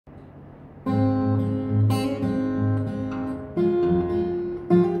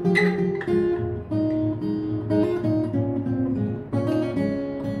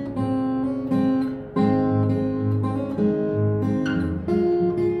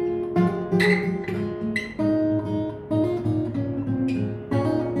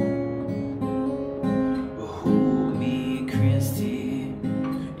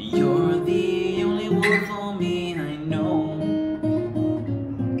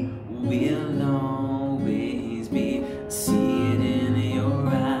will always be. See it in your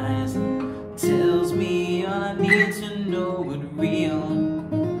eyes, tells me all I need to know what real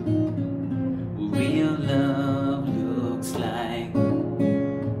love looks like.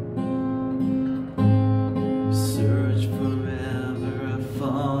 Search forever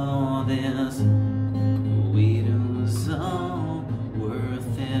for this, wait, it was all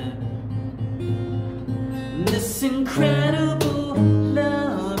worth it. This incredible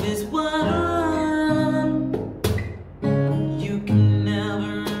love is one you can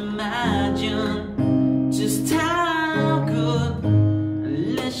never imagine just how good,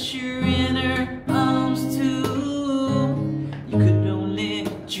 unless you're in her arms too. You could only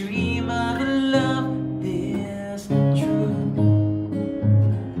dream of a love this true.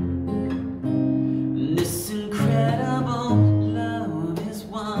 This incredible love is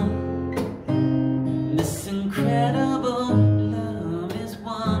one. This incredible love is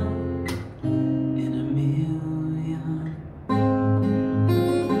one in a million.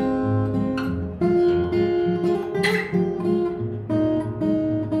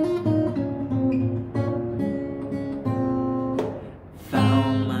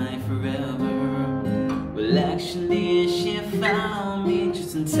 Found my forever. Well, actually, she found me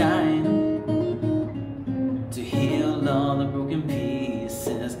just in time to heal all the broken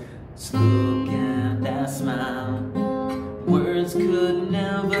pieces. Just look at that smile. Words could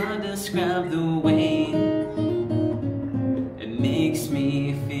never describe the way it makes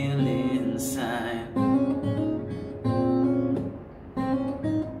me feel inside.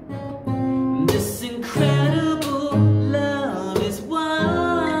 This incredible love is one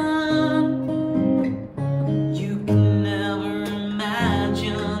you can never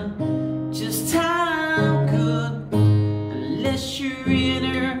imagine just how good, unless you're in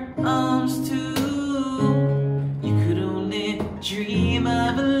her arms too. You could only dream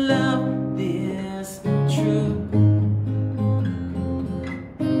of a love this true.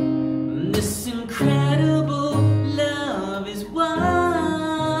 This incredible love is one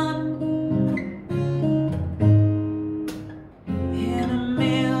in a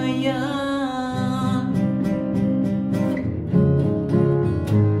million.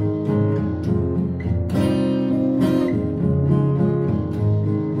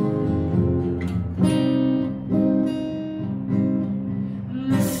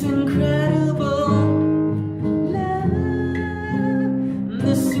 This incredible love,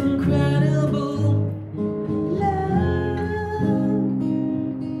 this incredible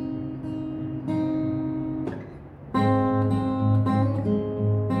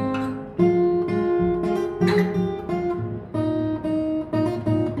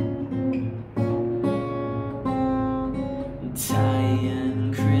Ty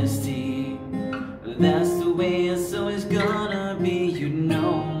and Christy, that's the way it's always gonna be, you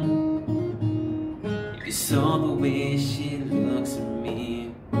know. If you saw the way she looks at me,